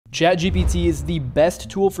ChatGPT is the best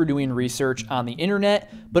tool for doing research on the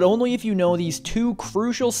internet, but only if you know these two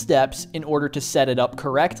crucial steps in order to set it up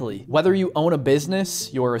correctly. Whether you own a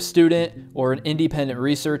business, you're a student, or an independent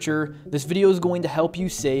researcher, this video is going to help you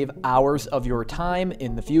save hours of your time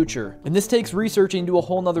in the future. And this takes researching to a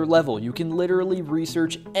whole nother level. You can literally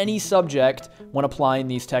research any subject when applying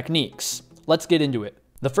these techniques. Let's get into it.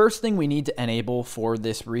 The first thing we need to enable for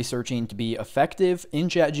this researching to be effective in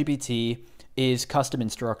ChatGPT is custom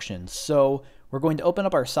instructions. So we're going to open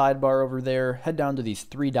up our sidebar over there, head down to these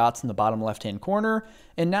three dots in the bottom left-hand corner,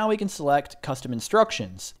 and now we can select custom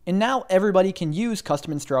instructions. And now everybody can use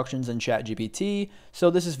custom instructions in ChatGPT,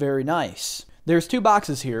 so this is very nice. There's two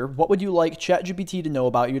boxes here. What would you like ChatGPT to know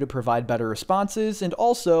about you to provide better responses? And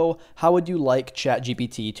also, how would you like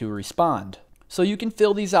ChatGPT to respond? So you can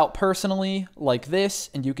fill these out personally like this,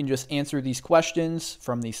 and you can just answer these questions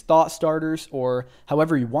from these thought starters or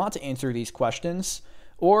however you want to answer these questions.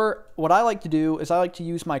 Or what I like to do is I like to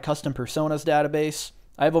use my custom personas database.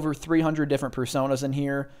 I have over 300 different personas in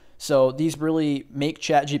here. So these really make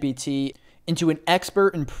ChatGPT into an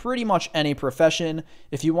expert in pretty much any profession.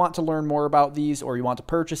 If you want to learn more about these or you want to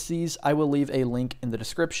purchase these, I will leave a link in the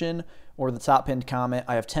description or the top pinned comment.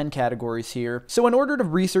 I have 10 categories here. So in order to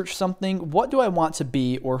research something, what do I want to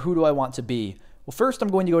be or who do I want to be? Well, first I'm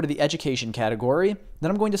going to go to the education category,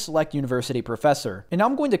 then I'm going to select university professor. And now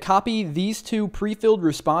I'm going to copy these two pre-filled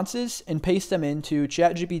responses and paste them into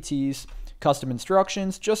ChatGPT's custom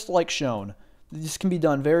instructions, just like shown. This can be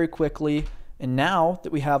done very quickly. And now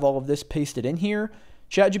that we have all of this pasted in here,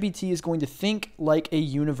 ChatGPT is going to think like a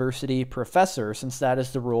university professor, since that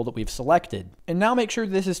is the role that we've selected. And now make sure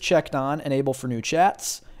this is checked on, enable for new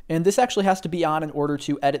chats. And this actually has to be on in order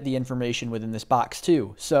to edit the information within this box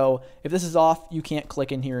too. So if this is off, you can't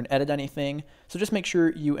click in here and edit anything. So just make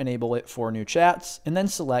sure you enable it for new chats and then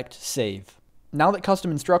select save. Now that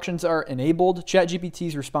custom instructions are enabled,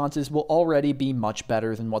 ChatGPT's responses will already be much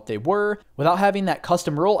better than what they were without having that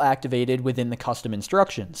custom role activated within the custom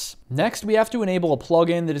instructions. Next, we have to enable a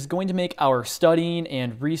plugin that is going to make our studying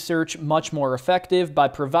and research much more effective by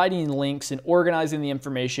providing links and organizing the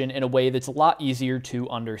information in a way that's a lot easier to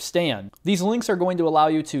understand. These links are going to allow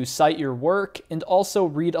you to cite your work and also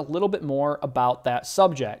read a little bit more about that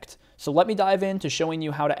subject. So let me dive into showing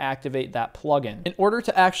you how to activate that plugin. In order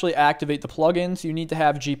to actually activate the plugins, you need to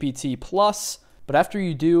have GPT+, but after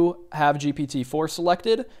you do have GPT-4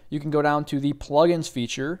 selected, you can go down to the plugins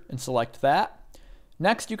feature and select that.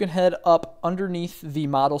 Next, you can head up underneath the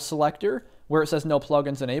model selector where it says no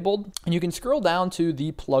plugins enabled, and you can scroll down to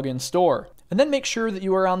the plugin store. And then make sure that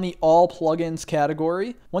you are on the all plugins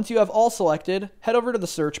category. Once you have all selected, head over to the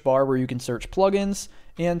search bar where you can search plugins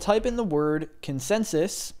and type in the word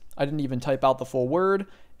consensus. I didn't even type out the full word.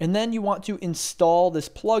 And then you want to install this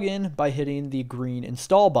plugin by hitting the green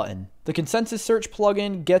install button. The consensus search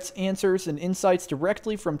plugin gets answers and insights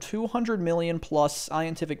directly from 200 million plus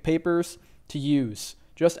scientific papers to use.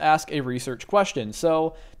 Just ask a research question.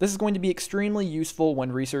 So this is going to be extremely useful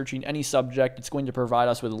when researching any subject. It's going to provide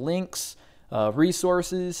us with links,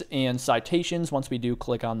 resources, and citations once we do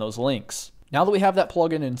click on those links. Now that we have that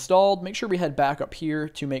plugin installed, make sure we head back up here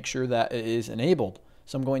to make sure that it is enabled.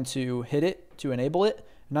 So I'm going to hit it to enable it.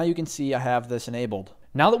 Now you can see I have this enabled.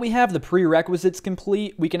 Now that we have the prerequisites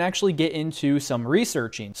complete, we can actually get into some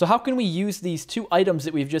researching. So how can we use these two items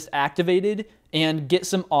that we've just activated and get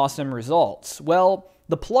some awesome results? Well,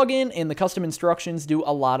 the plugin and the custom instructions do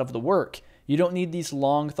a lot of the work. You don't need these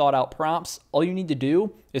long thought out prompts. All you need to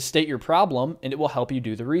do is state your problem and it will help you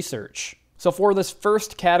do the research. So for this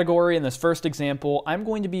first category and this first example, I'm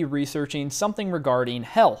going to be researching something regarding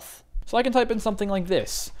health. So I can type in something like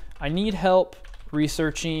this. I need help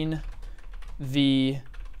researching the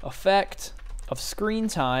effect of screen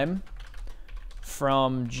time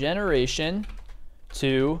from generation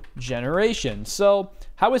to generation. So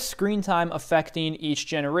how is screen time affecting each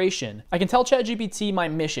generation? I can tell ChatGPT my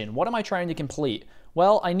mission. What am I trying to complete?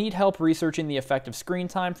 Well, I need help researching the effect of screen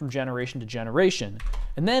time from generation to generation.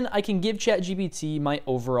 And then I can give ChatGPT my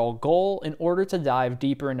overall goal in order to dive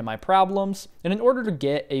deeper into my problems and in order to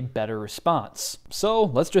get a better response. So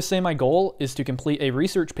let's just say my goal is to complete a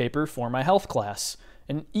research paper for my health class.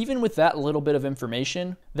 And even with that little bit of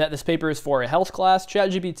information, that this paper is for a health class,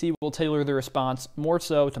 ChatGPT will tailor the response more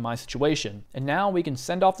so to my situation. And now we can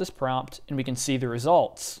send off this prompt and we can see the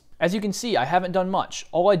results. As you can see, I haven't done much.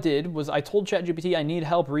 All I did was I told ChatGPT I need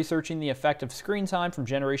help researching the effect of screen time from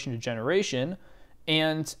generation to generation,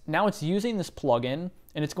 and now it's using this plugin,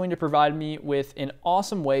 and it's going to provide me with an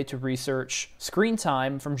awesome way to research screen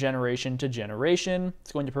time from generation to generation.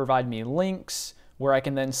 It's going to provide me links where I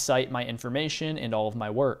can then cite my information and all of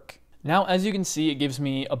my work. Now, as you can see, it gives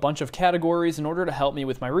me a bunch of categories in order to help me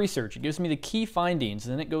with my research. It gives me the key findings,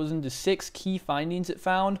 and then it goes into 6 key findings it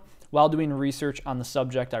found while doing research on the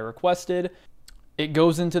subject I requested. It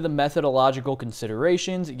goes into the methodological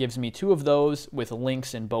considerations. It gives me 2 of those with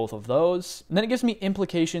links in both of those. And then it gives me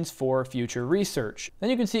implications for future research. Then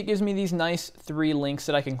you can see it gives me these nice 3 links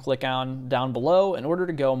that I can click on down below in order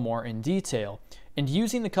to go more in detail. And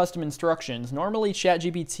using the custom instructions, normally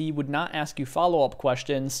ChatGPT would not ask you follow-up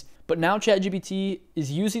questions, but now ChatGPT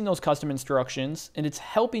is using those custom instructions and it's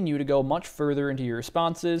helping you to go much further into your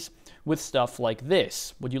responses with stuff like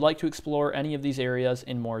this. Would you like to explore any of these areas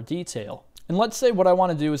in more detail? And let's say what I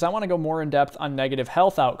want to do is I want to go more in depth on negative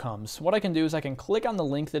health outcomes. What I can do is I can click on the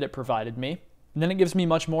link that it provided me, and then it gives me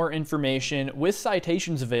much more information with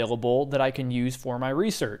citations available that I can use for my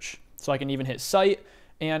research. So I can even hit cite,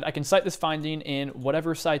 and I can cite this finding in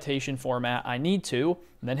whatever citation format I need to,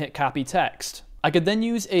 and then hit copy text. I could then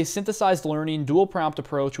use a synthesized learning dual prompt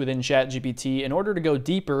approach within ChatGPT in order to go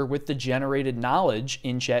deeper with the generated knowledge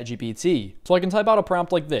in ChatGPT. So I can type out a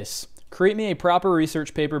prompt like this. Create me a proper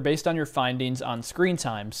research paper based on your findings on screen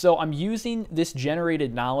time. So I'm using this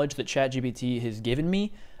generated knowledge that ChatGPT has given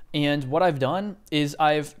me, and what I've done is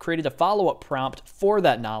I've created a follow-up prompt for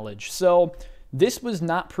that knowledge. So this was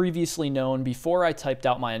not previously known before I typed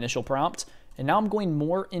out my initial prompt, and now I'm going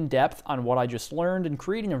more in depth on what I just learned and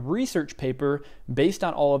creating a research paper based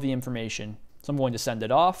on all of the information. So I'm going to send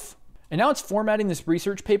it off. And now it's formatting this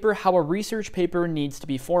research paper how a research paper needs to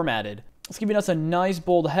be formatted. It's giving us a nice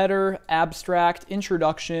bold header, abstract,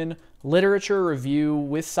 introduction, literature review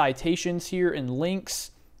with citations here and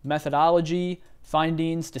links, methodology,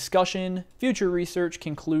 findings, discussion, future research,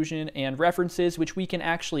 conclusion, and references, which we can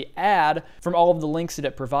actually add from all of the links that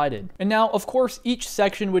it provided. And now, of course, each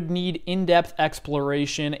section would need in-depth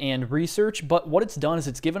exploration and research, but what it's done is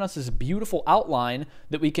it's given us this beautiful outline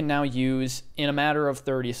that we can now use in a matter of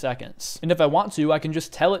 30 seconds. And if I want to, I can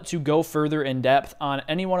just tell it to go further in depth on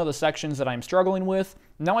any one of the sections that I'm struggling with.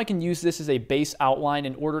 Now I can use this as a base outline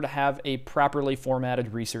in order to have a properly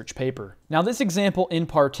formatted research paper. Now this example in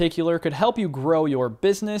particular could help you grow your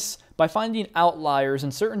business by finding outliers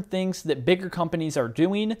and certain things that bigger companies are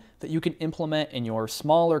doing that you can implement in your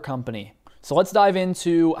smaller company. So let's dive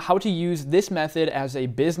into how to use this method as a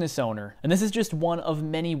business owner. And this is just one of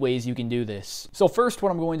many ways you can do this. So first,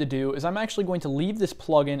 what I'm going to do is I'm actually going to leave this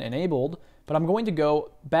plugin enabled, but I'm going to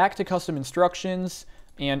go back to custom instructions,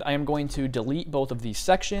 and I am going to delete both of these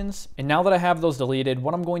sections. And now that I have those deleted,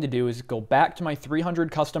 what I'm going to do is go back to my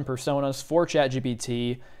 300 custom personas for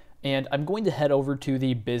ChatGPT, and I'm going to head over to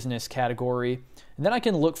the business category, and then I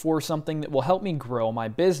can look for something that will help me grow my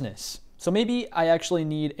business. So maybe I actually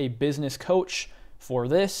need a business coach for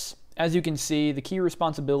this. As you can see, the key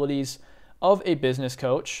responsibilities of a business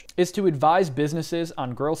coach is to advise businesses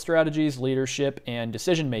on growth strategies, leadership, and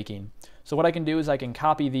decision making. So what I can do is I can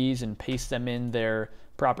copy these and paste them in their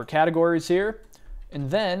proper categories here,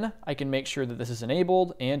 and then I can make sure that this is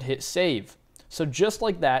enabled and hit save. So just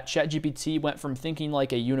like that, ChatGPT went from thinking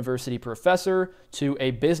like a university professor to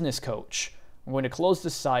a business coach. I'm going to close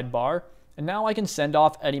this sidebar, and now I can send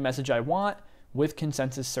off any message I want with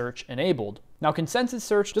consensus search enabled. Now, consensus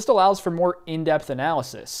search just allows for more in-depth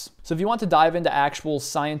analysis. So if you want to dive into actual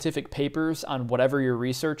scientific papers on whatever you're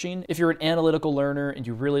researching, if you're an analytical learner and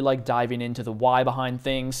you really like diving into the why behind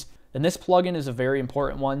things, then this plugin is a very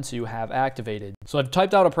important one to have activated. So I've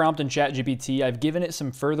typed out a prompt in ChatGPT. I've given it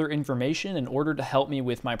some further information in order to help me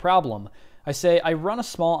with my problem. I say, I run a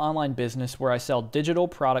small online business where I sell digital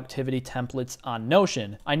productivity templates on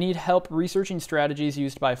Notion. I need help researching strategies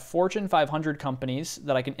used by Fortune 500 companies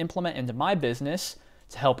that I can implement into my business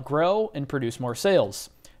to help grow and produce more sales.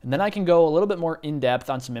 And then I can go a little bit more in depth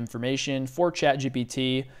on some information for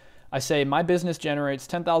ChatGPT. I say, my business generates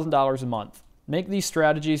 $10,000 a month. Make these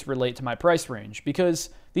strategies relate to my price range, because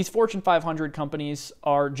these Fortune 500 companies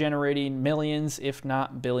are generating millions, if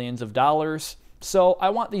not billions of dollars. So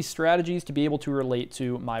I want these strategies to be able to relate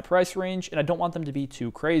to my price range, and I don't want them to be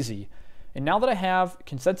too crazy. And now that I have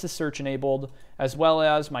consensus search enabled, as well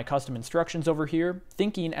as my custom instructions over here,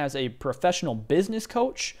 thinking as a professional business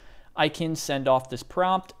coach, I can send off this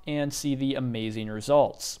prompt and see the amazing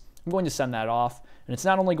results. I'm going to send that off, and it's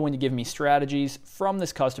not only going to give me strategies from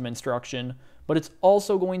this custom instruction, but it's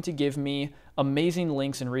also going to give me amazing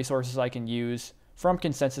links and resources I can use from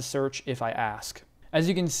consensus search if I ask. As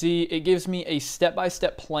you can see, it gives me a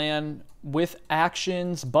step-by-step plan with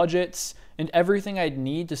actions, budgets, and everything I'd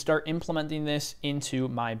need to start implementing this into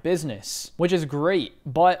my business, which is great.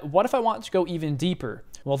 But what if I want to go even deeper?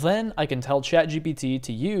 Well, then I can tell ChatGPT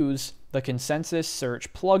to use the consensus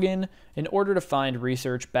search plugin in order to find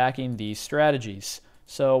research backing these strategies.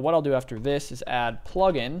 So what I'll do after this is add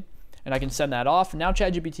plugin, and I can send that off. Now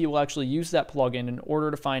ChatGPT will actually use that plugin in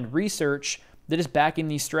order to find research that is backing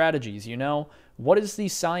these strategies. What is the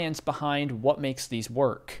science behind what makes these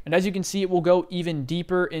work? And as you can see, it will go even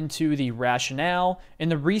deeper into the rationale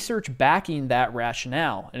and the research backing that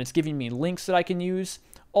rationale. And it's giving me links that I can use,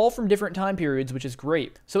 all from different time periods, which is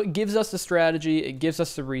great. So it gives us the strategy, it gives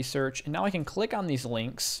us the research, and now I can click on these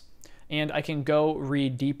links and I can go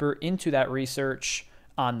read deeper into that research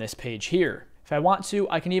on this page here. If I want to,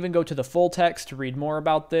 I can even go to the full text to read more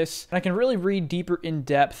about this, and I can really read deeper in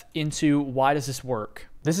depth into why does this work.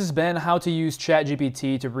 This has been how to use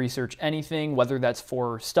ChatGPT to research anything, whether that's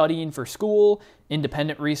for studying for school,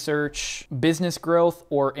 independent research, business growth,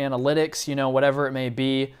 or analytics, whatever it may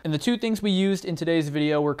be. And the two things we used in today's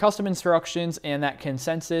video were custom instructions and that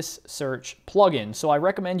consensus search plugin. So I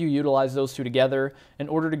recommend you utilize those two together in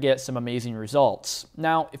order to get some amazing results.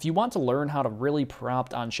 Now, if you want to learn how to really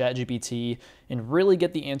prompt on ChatGPT and really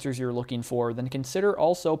get the answers you're looking for, then consider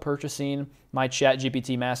also purchasing my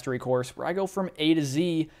ChatGPT Mastery course, where I go from A to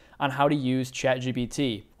Z on how to use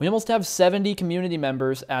ChatGPT. We almost have 70 community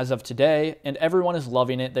members as of today, and everyone is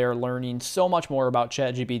loving it. They're learning so much more about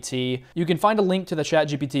ChatGPT. You can find a link to the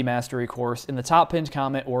ChatGPT Mastery course in the top pinned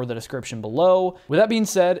comment or the description below. With that being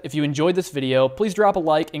said, if you enjoyed this video, please drop a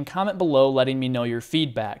like and comment below letting me know your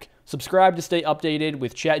feedback. Subscribe to stay updated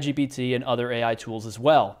with ChatGPT and other AI tools as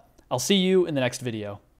well. I'll see you in the next video.